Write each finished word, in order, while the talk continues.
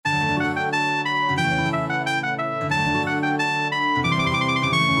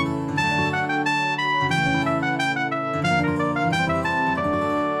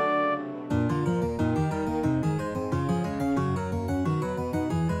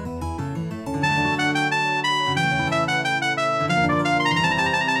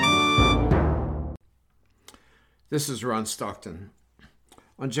This is Ron Stockton.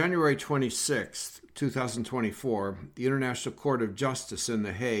 On January 26, 2024, the International Court of Justice in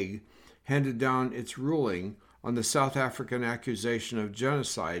The Hague handed down its ruling on the South African accusation of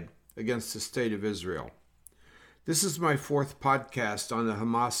genocide against the State of Israel. This is my fourth podcast on the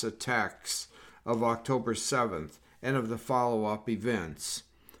Hamas attacks of October 7th and of the follow-up events.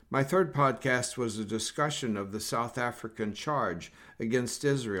 My third podcast was a discussion of the South African charge against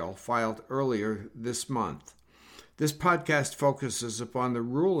Israel filed earlier this month. This podcast focuses upon the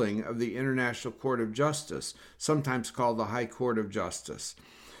ruling of the International Court of Justice, sometimes called the High Court of Justice.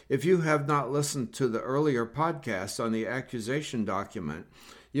 If you have not listened to the earlier podcast on the accusation document,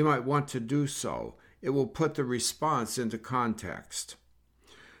 you might want to do so. It will put the response into context.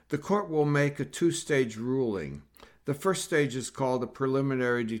 The court will make a two-stage ruling. The first stage is called a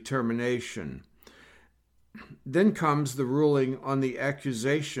preliminary determination. Then comes the ruling on the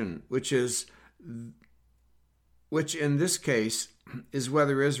accusation, which in this case is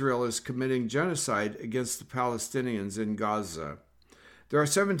whether Israel is committing genocide against the Palestinians in Gaza. There are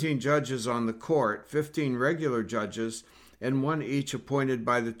 17 judges on the court, 15 regular judges, and one each appointed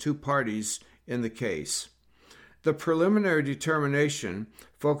by the two parties in the case. The preliminary determination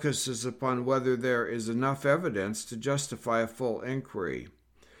focuses upon whether there is enough evidence to justify a full inquiry.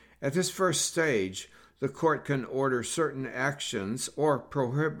 At this first stage, the court can order certain actions or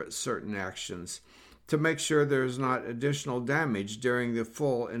prohibit certain actions to make sure there is not additional damage during the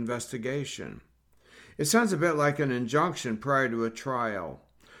full investigation. It sounds a bit like an injunction prior to a trial.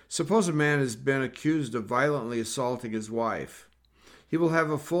 Suppose a man has been accused of violently assaulting his wife. He will have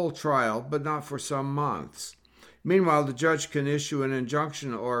a full trial, but not for some months. Meanwhile, the judge can issue an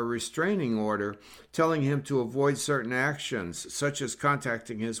injunction or a restraining order telling him to avoid certain actions, such as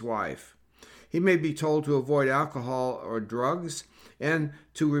contacting his wife. He may be told to avoid alcohol or drugs and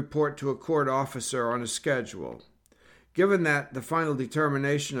to report to a court officer on a schedule. Given that the final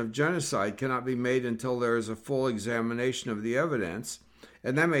determination of genocide cannot be made until there is a full examination of the evidence,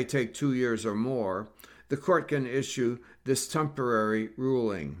 and that may take 2 years or more, the court can issue this temporary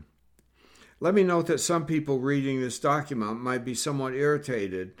ruling. Let me note that some people reading this document might be somewhat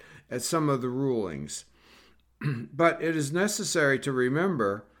irritated at some of the rulings, but it is necessary to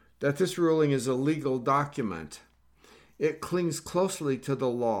remember that this ruling is a legal document. It clings closely to the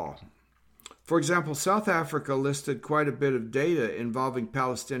law. For example, South Africa listed quite a bit of data involving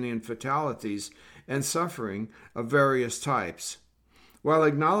Palestinian fatalities and suffering of various types. While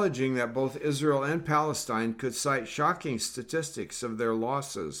acknowledging that both Israel and Palestine could cite shocking statistics of their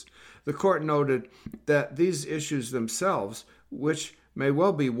losses, the court noted that these issues themselves, which may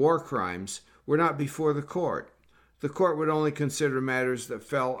well be war crimes, were not before the court. The court would only consider matters that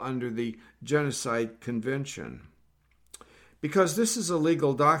fell under the Genocide Convention. Because this is a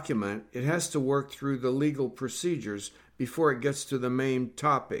legal document, it has to work through the legal procedures before it gets to the main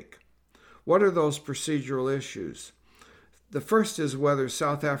topic. What are those procedural issues? The first is whether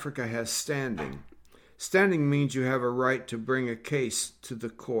South Africa has standing. Standing means you have a right to bring a case to the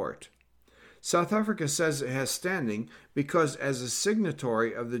court. South Africa says it has standing because as a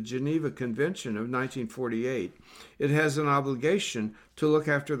signatory of the Geneva Convention of 1948, it has an obligation to look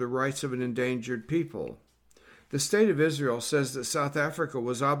after the rights of an endangered people. The State of Israel says that South Africa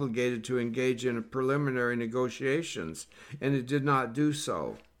was obligated to engage in preliminary negotiations, and it did not do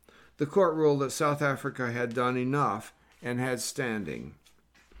so. The court ruled that South Africa had done enough and had standing.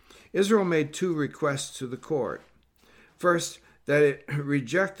 Israel made two requests to the court. First, that it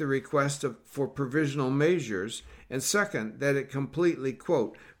reject the request for provisional measures, and second, that it completely,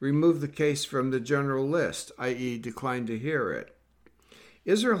 quote, remove the case from the general list, i.e. decline to hear it.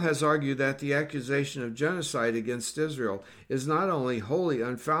 Israel has argued that the accusation of genocide against Israel is not only wholly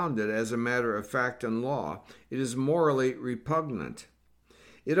unfounded as a matter of fact and law, it is morally repugnant.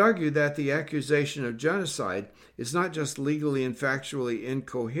 It argued that the accusation of genocide is not just legally and factually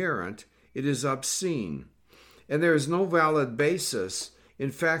incoherent, it is obscene, and there is no valid basis in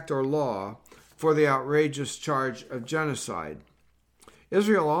fact or law for the outrageous charge of genocide.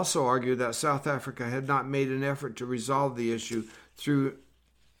 Israel also argued that South Africa had not made an effort to resolve the issue through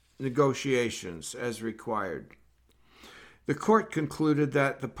negotiations as required. The court concluded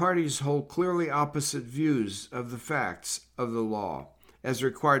that the parties hold clearly opposite views of the facts of the law as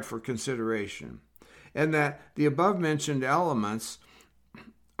required for consideration, and that the above-mentioned elements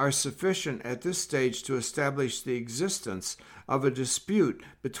are sufficient at this stage to establish the existence of a dispute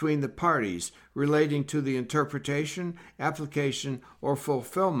between the parties relating to the interpretation, application, or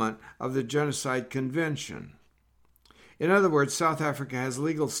fulfillment of the Genocide Convention. In other words, South Africa has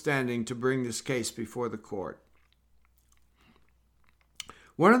legal standing to bring this case before the court.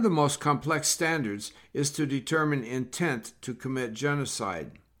 One of the most complex standards is to determine intent to commit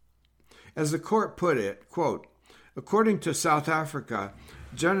genocide. As the court put it, quote, according to South Africa,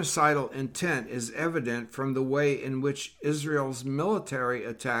 genocidal intent is evident from the way in which Israel's military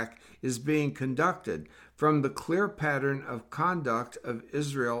attack is being conducted, from the clear pattern of conduct of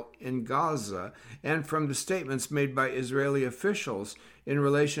Israel in Gaza, and from the statements made by Israeli officials in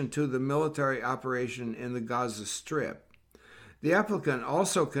relation to the military operation in the Gaza Strip. The applicant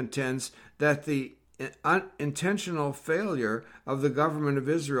also contends that the intentional failure of the government of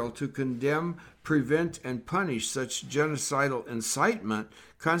Israel to condemn, prevent, and punish such genocidal incitement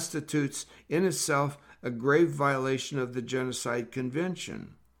constitutes in itself a grave violation of the Genocide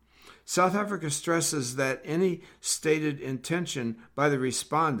Convention. South Africa stresses that any stated intention by the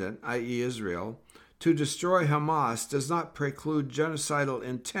respondent, i.e. Israel, to destroy Hamas does not preclude genocidal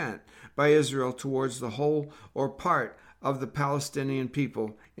intent by Israel towards the whole or part of the Palestinian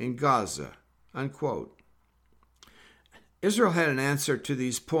people in Gaza, unquote. Israel had an answer to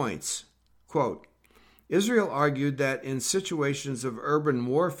these points. Quote, Israel argued that in situations of urban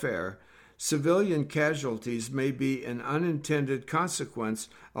warfare, civilian casualties may be an unintended consequence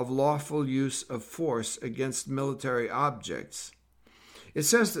of lawful use of force against military objects. It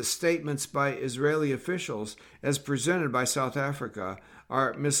says that statements by Israeli officials, as presented by South Africa,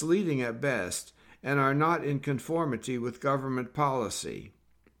 are misleading at best and are not in conformity with government policy.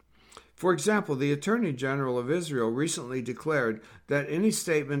 For example, the Attorney General of Israel recently declared that any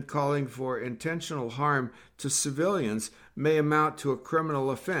statement calling for intentional harm to civilians may amount to a criminal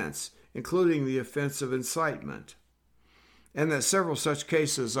offense, including the offense of incitement, and that several such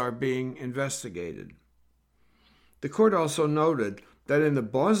cases are being investigated. The court also noted that in the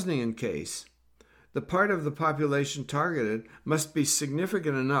Bosnian case, the part of the population targeted must be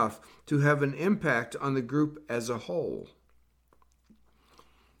significant enough to have an impact on the group as a whole.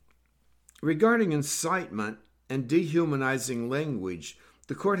 Regarding incitement and dehumanizing language,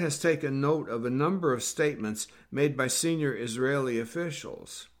 the court has taken note of a number of statements made by senior Israeli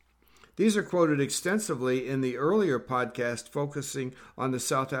officials. These are quoted extensively in the earlier podcast focusing on the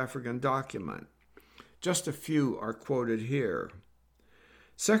South African document. Just a few are quoted here.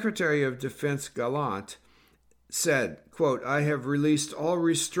 Secretary of Defense Gallant said, quote, I have released all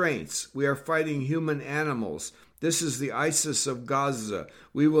restraints. We are fighting human animals. This is the ISIS of Gaza.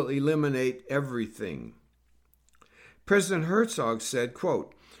 We will eliminate everything. President Herzog said,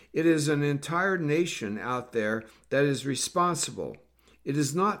 quote, it is an entire nation out there that is responsible. It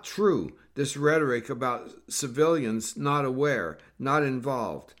is not true, this rhetoric about civilians not aware, not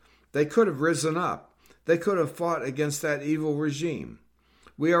involved. They could have risen up. They could have fought against that evil regime.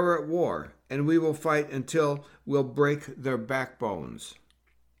 We are at war, and we will fight until we'll break their backbones.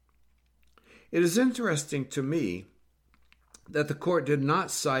 It is interesting to me that the court did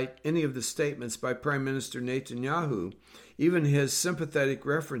not cite any of the statements by Prime Minister Netanyahu, even his sympathetic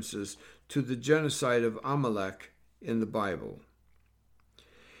references to the genocide of Amalek in the Bible.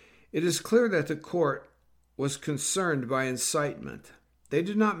 It is clear that the court was concerned by incitement. They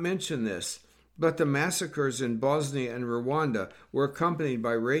did not mention this, but the massacres in Bosnia and Rwanda were accompanied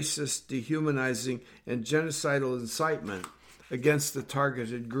by racist, dehumanizing, and genocidal incitement against the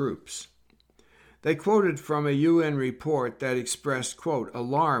targeted groups. They quoted from a UN report that expressed, quote,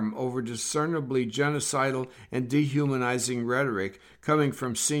 alarm over discernibly genocidal and dehumanizing rhetoric coming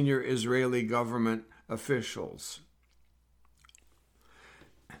from senior Israeli government officials.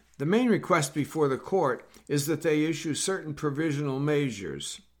 The main request before the court is that they issue certain provisional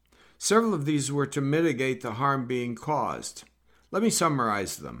measures. Several of these were to mitigate the harm being caused. Let me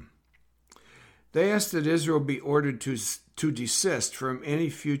summarize them. They asked that Israel be ordered to desist from any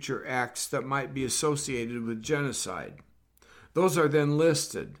future acts that might be associated with genocide. Those are then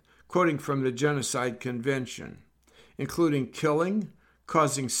listed, quoting from the Genocide Convention, including killing,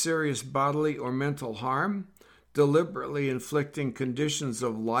 causing serious bodily or mental harm, deliberately inflicting conditions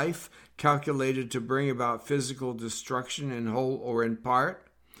of life calculated to bring about physical destruction in whole or in part,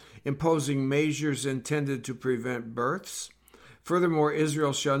 imposing measures intended to prevent births. Furthermore,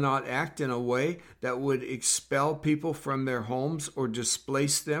 Israel shall not act in a way that would expel people from their homes or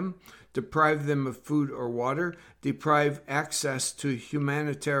displace them, deprive them of food or water, deprive access to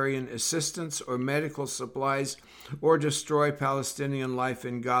humanitarian assistance or medical supplies, or destroy Palestinian life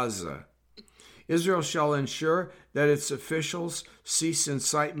in Gaza. Israel shall ensure that its officials cease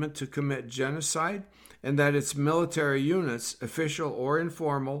incitement to commit genocide, and that its military units, official or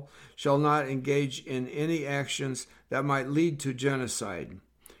informal, shall not engage in any actions that might lead to genocide.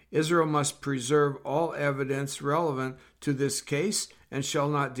 Israel must preserve all evidence relevant to this case and shall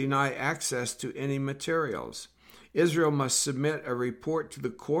not deny access to any materials. Israel must submit a report to the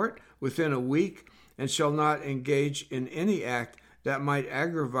court within a week and shall not engage in any act that might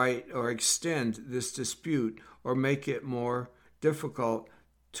aggravate or extend this dispute or make it more difficult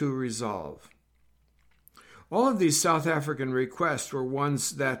to resolve. All of these South African requests were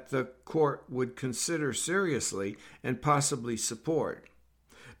ones that the court would consider seriously and possibly support.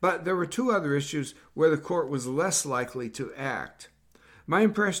 But there were two other issues where the court was less likely to act. My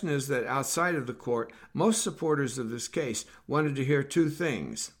impression is that outside of the court, most supporters of this case wanted to hear two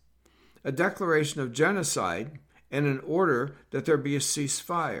things: a declaration of genocide and an order that there be a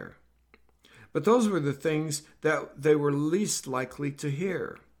ceasefire. But those were the things that they were least likely to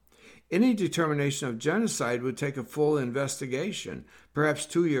hear. Any determination of genocide would take a full investigation, perhaps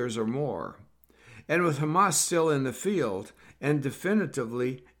 2 years or more. And with Hamas still in the field and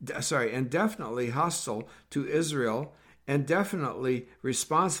definitely hostile to Israel and definitely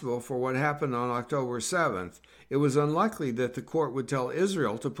responsible for what happened on October 7th, it was unlikely that the court would tell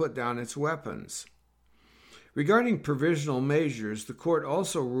Israel to put down its weapons. Regarding provisional measures, the court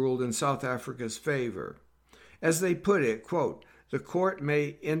also ruled in South Africa's favor. As they put it, quote, "The court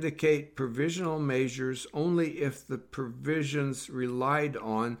may indicate provisional measures only if the provisions relied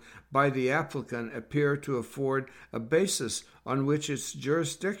on by the applicant appear to afford a basis on which its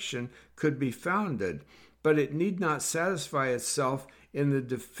jurisdiction could be founded, but it need not satisfy itself in the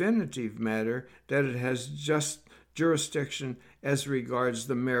definitive matter that it has just jurisdiction as regards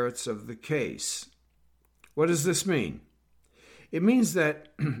the merits of the case." What does this mean? It means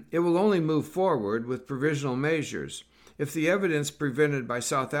that it will only move forward with provisional measures if the evidence presented by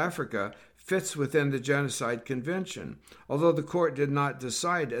South Africa fits within the Genocide Convention, although the court did not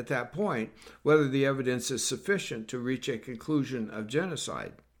decide at that point whether the evidence is sufficient to reach a conclusion of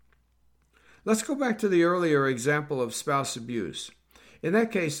genocide. Let's go back to the earlier example of spouse abuse. In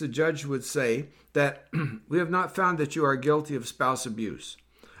that case, the judge would say that we have not found that you are guilty of spouse abuse.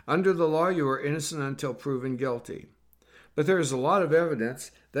 Under the law, you are innocent until proven guilty. But there is a lot of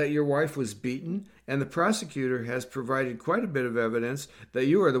evidence that your wife was beaten, and the prosecutor has provided quite a bit of evidence that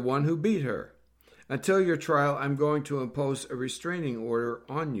you are the one who beat her. Until your trial, I'm going to impose a restraining order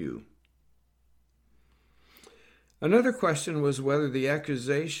on you. Another question was whether the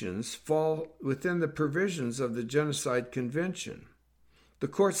accusations fall within the provisions of the Genocide Convention. The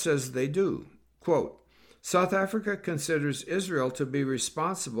court says they do. Quote, "South Africa considers Israel to be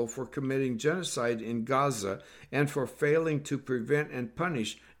responsible for committing genocide in Gaza and for failing to prevent and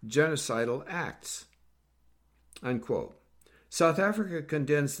punish genocidal acts." Unquote. South Africa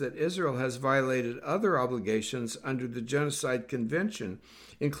contends that Israel has violated other obligations under the Genocide Convention,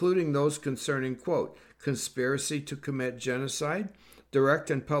 including those concerning, quote, "conspiracy to commit genocide,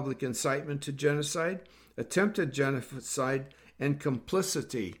 direct and public incitement to genocide, attempted genocide, and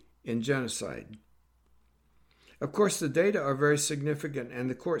complicity in genocide." Of course, the data are very significant, and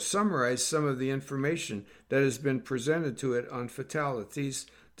the court summarized some of the information that has been presented to it on fatalities,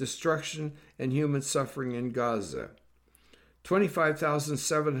 destruction, and human suffering in Gaza.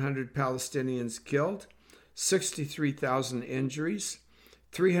 25,700 Palestinians killed, 63,000 injuries,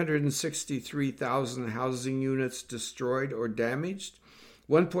 363,000 housing units destroyed or damaged,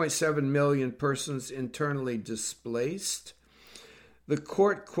 1.7 million persons internally displaced. The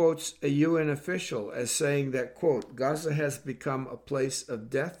court quotes a UN official as saying that, quote, "Gaza has become a place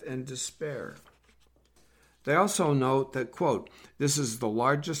of death and despair." They also note that, quote, "This is the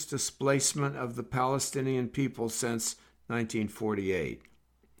largest displacement of the Palestinian people since 1948.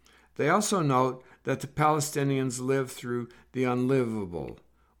 They also note that the Palestinians live through the unlivable,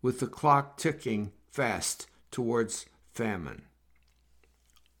 with the clock ticking fast towards famine.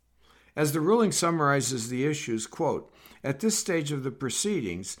 As the ruling summarizes the issues, quote, "At this stage of the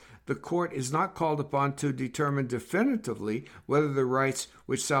proceedings, the court is not called upon to determine definitively whether the rights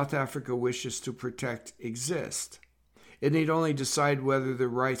which South Africa wishes to protect exist. It need only decide whether the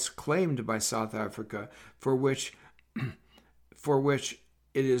rights claimed by South Africa for which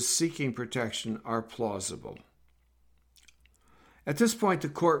it is seeking protection are plausible." At this point, the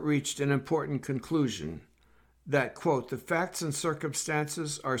court reached an important conclusion that, quote, "The facts and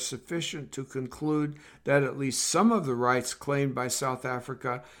circumstances are sufficient to conclude that at least some of the rights claimed by South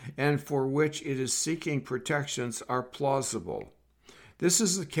Africa and for which it is seeking protections are plausible. This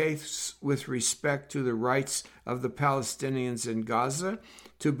is the case with respect to the rights of the Palestinians in Gaza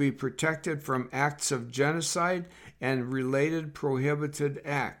to be protected from acts of genocide and related prohibited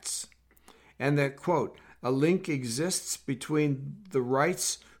acts, and that, quote, a link exists between the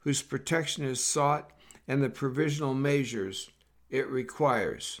rights whose protection is sought and the provisional measures it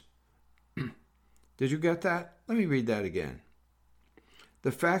requires." Did you get that? Let me read that again.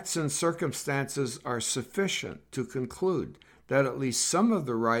 the facts and circumstances are sufficient to conclude that at least some of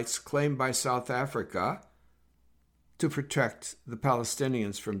the rights claimed by South Africa to protect the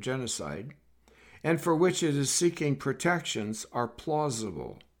Palestinians from genocide, and for which it is seeking protections, are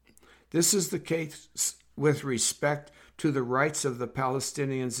plausible. This is the case with respect to the rights of the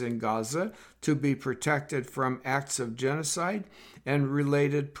Palestinians in Gaza to be protected from acts of genocide and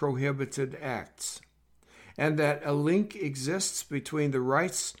related prohibited acts, and that a link exists between the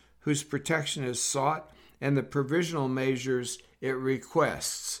rights whose protection is sought and the provisional measures it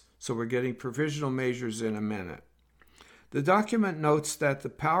requests. So we're getting provisional measures in a minute. The document notes that the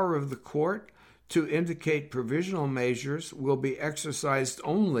power of the court to indicate provisional measures will be exercised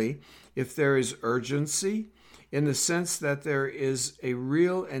only if there is urgency, in the sense that there is a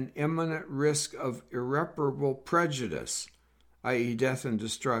real and imminent risk of irreparable prejudice, i.e. death and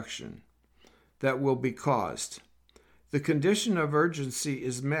destruction, that will be caused. The condition of urgency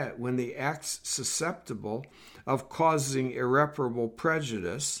is met when the acts susceptible of causing irreparable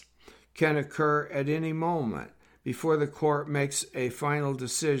prejudice can occur at any moment before the court makes a final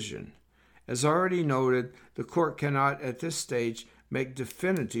decision. As already noted, the court cannot at this stage make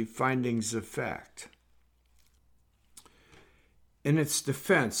definitive findings of fact. In its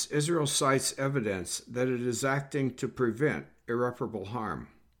defense, Israel cites evidence that it is acting to prevent irreparable harm.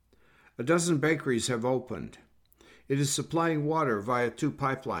 A dozen bakeries have opened. It is supplying water via 2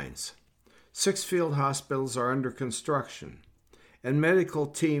 pipelines. 6 field hospitals are under construction, and medical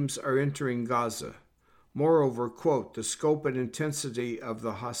teams are entering Gaza. Moreover, quote, the scope and intensity of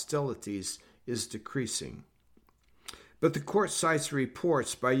the hostilities is decreasing. But the court cites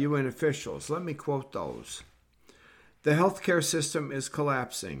reports by UN officials. Let me quote those. The healthcare system is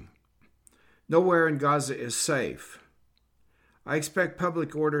collapsing. Nowhere in Gaza is safe. I expect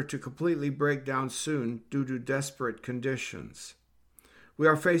public order to completely break down soon due to desperate conditions. We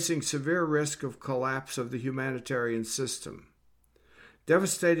are facing severe risk of collapse of the humanitarian system.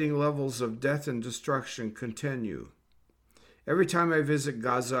 Devastating levels of death and destruction continue. Every time I visit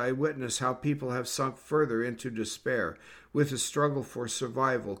Gaza, I witness how people have sunk further into despair, with the struggle for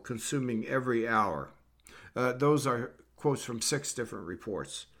survival consuming every hour. Those are quotes from 6 different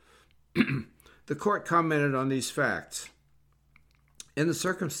reports. The court commented on these facts. In the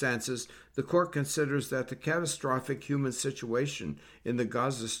circumstances, the court considers that the catastrophic human situation in the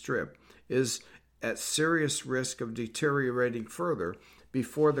Gaza Strip is at serious risk of deteriorating further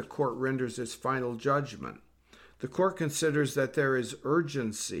before the court renders its final judgment. The court considers that there is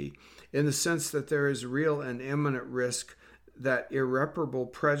urgency in the sense that there is real and imminent risk that irreparable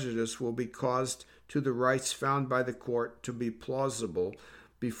prejudice will be caused to the rights found by the court to be plausible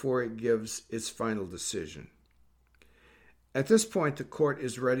before it gives its final decision. At this point, the court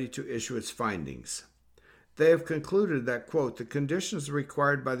is ready to issue its findings. They have concluded that, quote, the conditions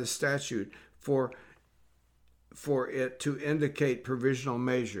required by the statute for it to indicate provisional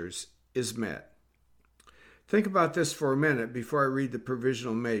measures is met. Think about this for a minute before I read the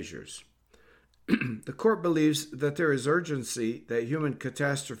provisional measures. The court believes that there is urgency that human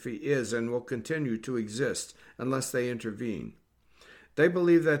catastrophe is and will continue to exist unless they intervene. They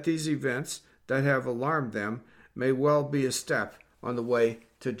believe that these events that have alarmed them may well be a step on the way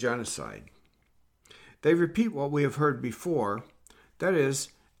to genocide. They repeat what we have heard before, that is,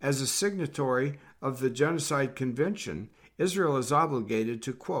 as a signatory of the Genocide Convention, Israel is obligated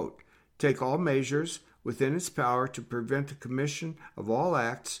to, quote, take all measures within its power to prevent the commission of all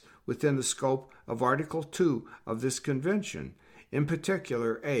acts within the scope of Article 2 of this convention, in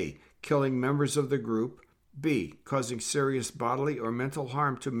particular, A, killing members of the group, B, causing serious bodily or mental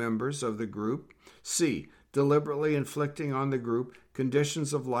harm to members of the group, C, deliberately inflicting on the group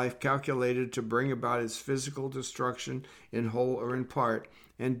conditions of life calculated to bring about its physical destruction in whole or in part,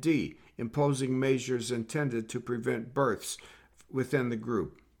 and D, imposing measures intended to prevent births within the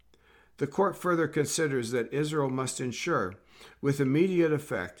group. The court further considers that Israel must ensure, with immediate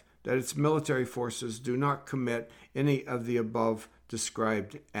effect, that its military forces do not commit any of the above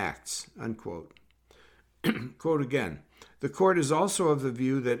described acts, unquote. Quote again, the court is also of the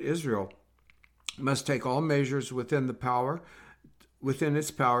view that Israel must take all measures within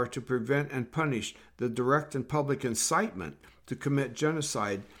its power to prevent and punish the direct and public incitement to commit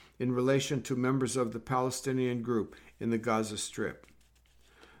genocide in relation to members of the Palestinian group in the Gaza Strip.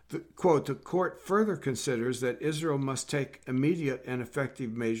 The court further considers that Israel must take immediate and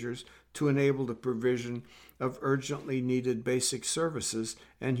effective measures to enable the provision of urgently needed basic services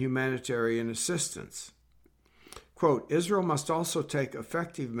and humanitarian assistance. Quote, Israel must also take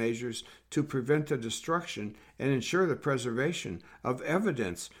effective measures to prevent the destruction and ensure the preservation of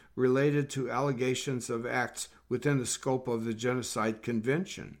evidence related to allegations of acts within the scope of the Genocide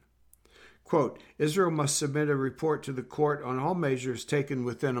Convention. Quote, Israel must submit a report to the court on all measures taken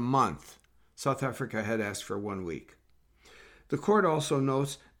within a month. South Africa had asked for 1 week. The court also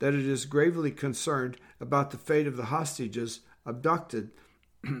notes that it is gravely concerned about the fate of the hostages abducted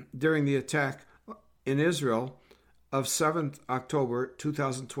during the attack in Israel of 7th October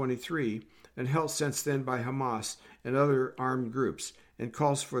 2023 and held since then by Hamas and other armed groups, and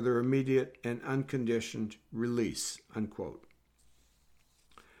calls for their immediate and unconditioned release, unquote.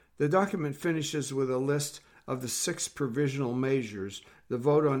 The document finishes with a list of the 6 provisional measures, the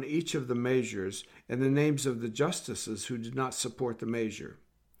vote on each of the measures, and the names of the justices who did not support the measure.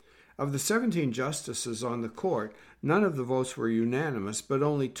 Of the 17 justices on the court, none of the votes were unanimous, but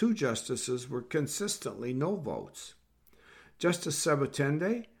only 2 justices were consistently no votes. Justice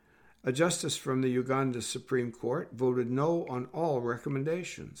Sebutende, a justice from the Uganda Supreme Court, voted no on all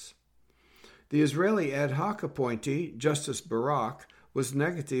recommendations. The Israeli ad hoc appointee, Justice Barak, was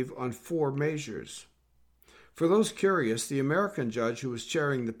negative on 4 measures. For those curious, the American judge who was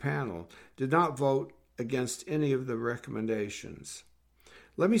chairing the panel did not vote against any of the recommendations.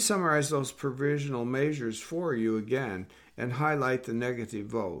 Let me summarize those provisional measures for you again and highlight the negative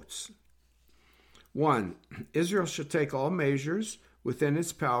votes. 1. Israel should take all measures within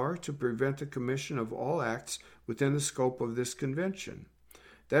its power to prevent the commission of all acts within the scope of this convention.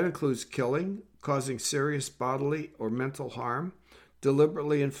 That includes killing, causing serious bodily or mental harm,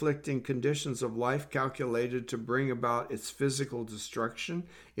 deliberately inflicting conditions of life calculated to bring about its physical destruction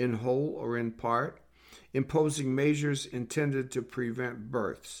in whole or in part, imposing measures intended to prevent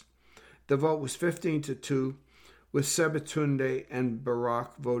births. The vote was 15-2, with Sebutende and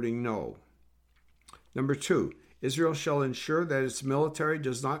Barak voting no. Number 2, Israel shall ensure that its military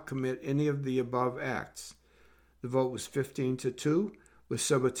does not commit any of the above acts. The vote was 15-2, with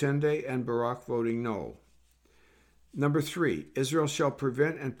Sebutende and Barak voting no. Number 3, Israel shall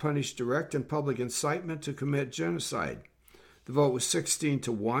prevent and punish direct and public incitement to commit genocide. The vote was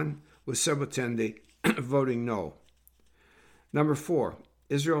 16-1, with Sebutende voting no. Number 4,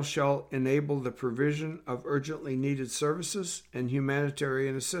 Israel shall enable the provision of urgently needed services and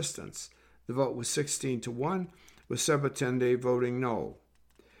humanitarian assistance. The vote was 16-1, with Sebutende voting no.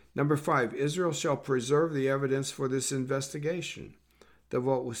 Number 5, Israel shall preserve the evidence for this investigation. The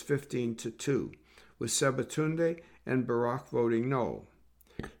vote was 15-2, with Sebutende and Barak voting no.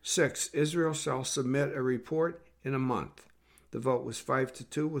 6, Israel shall submit a report in a month. The vote was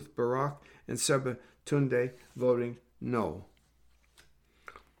 5-2, with Barak and Sebutende voting no.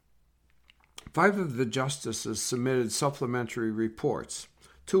 5 of the justices submitted supplementary reports.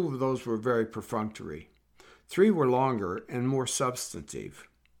 2 of those were very perfunctory. 3 were longer and more substantive.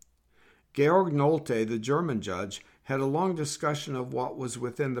 Georg Nolte, the German judge, had a long discussion of what was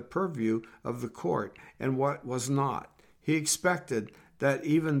within the purview of the court and what was not. He expected that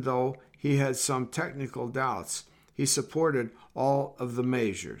even though he had some technical doubts, he supported all of the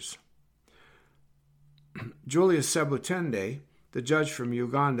measures. Julius Sebutende, the judge from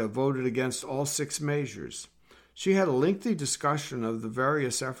Uganda, voted against all 6 measures. She had a lengthy discussion of the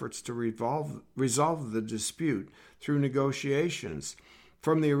various efforts to resolve the dispute through negotiations,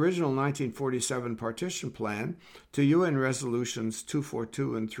 from the original 1947 partition plan to UN resolutions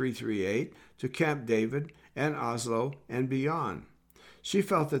 242 and 338 to Camp David and Oslo and beyond. She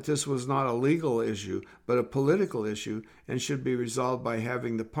felt that this was not a legal issue, but a political issue, and should be resolved by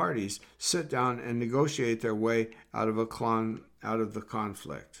having the parties sit down and negotiate their way out of the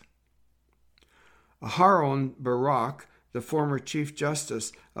conflict. Aharon Barak, the former Chief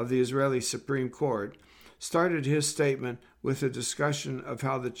Justice of the Israeli Supreme Court, started his statement with a discussion of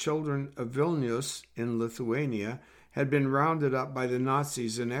how the children of Vilnius in Lithuania had been rounded up by the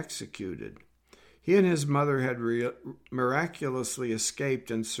Nazis and executed. He and his mother had miraculously escaped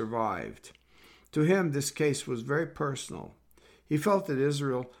and survived. To him, this case was very personal. He felt that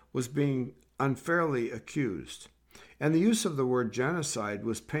Israel was being unfairly accused, and the use of the word genocide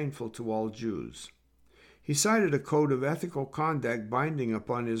was painful to all Jews. He cited a code of ethical conduct binding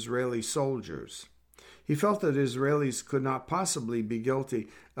upon Israeli soldiers. He felt that Israelis could not possibly be guilty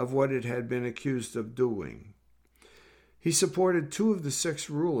of what it had been accused of doing. He supported 2 of the 6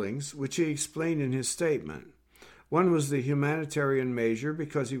 rulings, which he explained in his statement. One was the humanitarian measure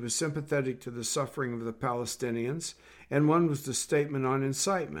because he was sympathetic to the suffering of the Palestinians, and one was the statement on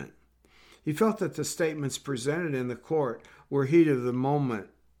incitement. He felt that the statements presented in the court were heat-of-the-moment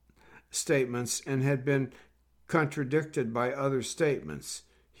statements and had been contradicted by other statements.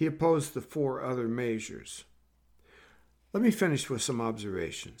 He opposed the 4 other measures. Let me finish with some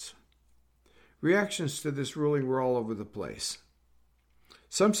observations. Reactions to this ruling were all over the place.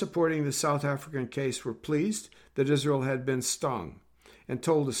 Some supporting the South African case were pleased that Israel had been stung and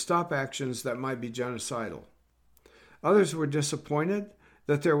told to stop actions that might be genocidal. Others were disappointed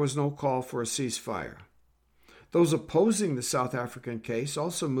that there was no call for a ceasefire. Those opposing the South African case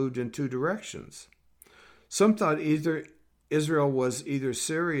also moved in two directions. Some thought either Israel was either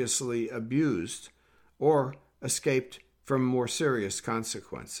seriously abused or escaped from more serious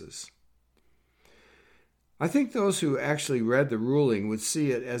consequences. I think those who actually read the ruling would see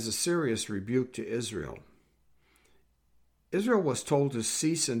it as a serious rebuke to Israel. Israel was told to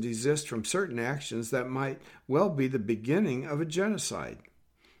cease and desist from certain actions that might well be the beginning of a genocide.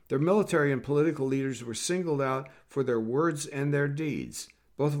 Their military and political leaders were singled out for their words and their deeds,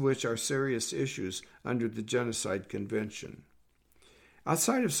 both of which are serious issues under the Genocide Convention.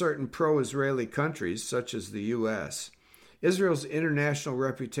 Outside of certain pro-Israeli countries, such as the U.S., Israel's international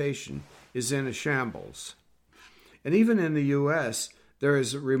reputation is in a shambles. And even in the U.S., there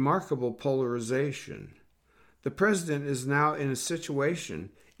is remarkable polarization. The president is now in a situation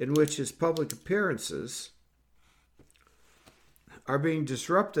in which his public appearances are being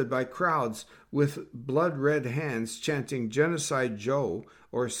disrupted by crowds with blood-red hands chanting "Genocide Joe"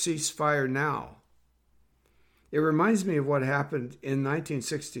 or "Ceasefire Now." It reminds me of what happened in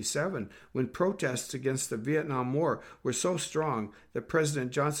 1967 when protests against the Vietnam War were so strong that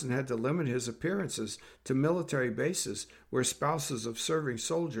President Johnson had to limit his appearances to military bases where spouses of serving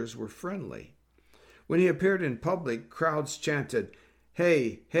soldiers were friendly. When he appeared in public, crowds chanted,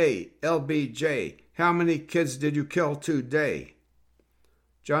 "Hey, hey, LBJ, how many kids did you kill today?"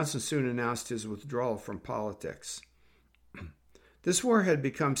 Johnson soon announced his withdrawal from politics. This war had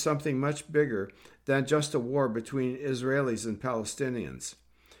become something much bigger than just a war between Israelis and Palestinians.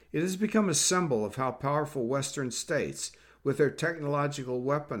 It has become a symbol of how powerful Western states, with their technological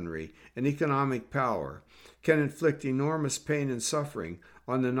weaponry and economic power, can inflict enormous pain and suffering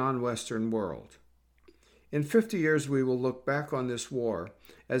on the non-Western world. In 50 years, we will look back on this war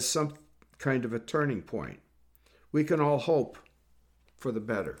as some kind of a turning point. We can all hope for the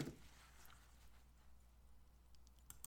better.